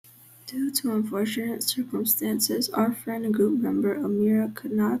Due to unfortunate circumstances, our friend and group member Amira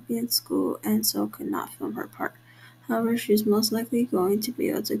could not be in school and so could not film her part. However, she's most likely going to be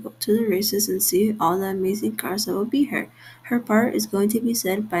able to go to the races and see all the amazing cars that will be here. Her part is going to be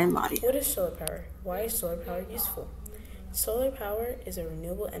said by Maria. What is solar power? Why is solar power useful? Solar power is a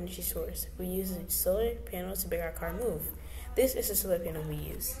renewable energy source. We use solar panels to make our car move. This is the solar panel we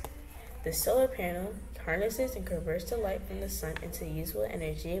use. The solar panel harnesses and converts the light from the sun into usable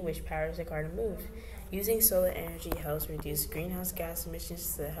energy which powers the car to move. Using solar energy helps reduce greenhouse gas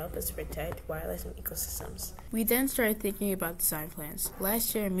emissions to help us protect wildlife and ecosystems. We then started thinking about design plans.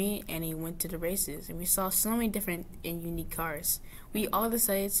 Last year, me and Annie went to the races and we saw so many different and unique cars. We all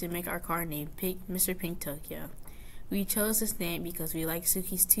decided to make our car named Mr. Pink Tokyo. We chose this name because we like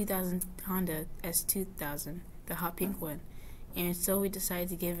Suki's 2000 Honda S2000, the hot pink one, and so we decided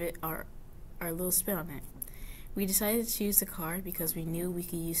to give it our little spin on it. We decided to choose the car because we knew we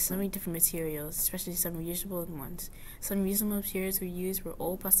could use so many different materials, especially some reusable ones. Some reusable materials we used were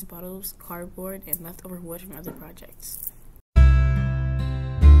old plastic bottles, cardboard, and leftover wood from other projects.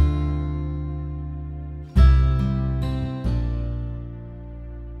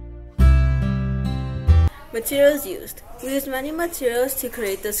 Materials used. We used many materials to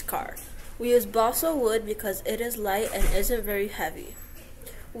create this car. We used balsa wood because it is light and isn't very heavy.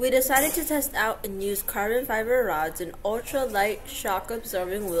 We decided to test out and use carbon fiber rods and ultra-light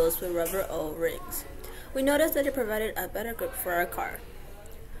shock-absorbing wheels with rubber O-rings. We noticed that it provided a better grip for our car.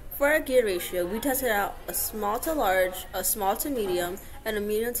 For our gear ratio, we tested out a small to large, a small to medium, and a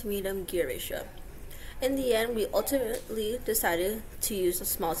medium to medium gear ratio. In the end, we ultimately decided to use a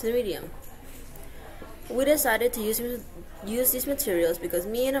small to medium. We decided to use these materials because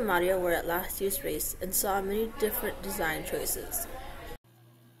me and Amaria were at last year's race and saw many different design choices.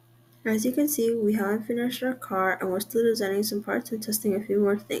 As you can see, we haven't finished our car and we're still designing some parts and testing a few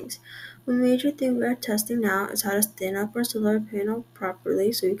more things. One major thing we are testing now is how to stand up our solar panel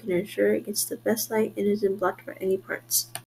properly so we can ensure it gets the best light and isn't blocked by any parts.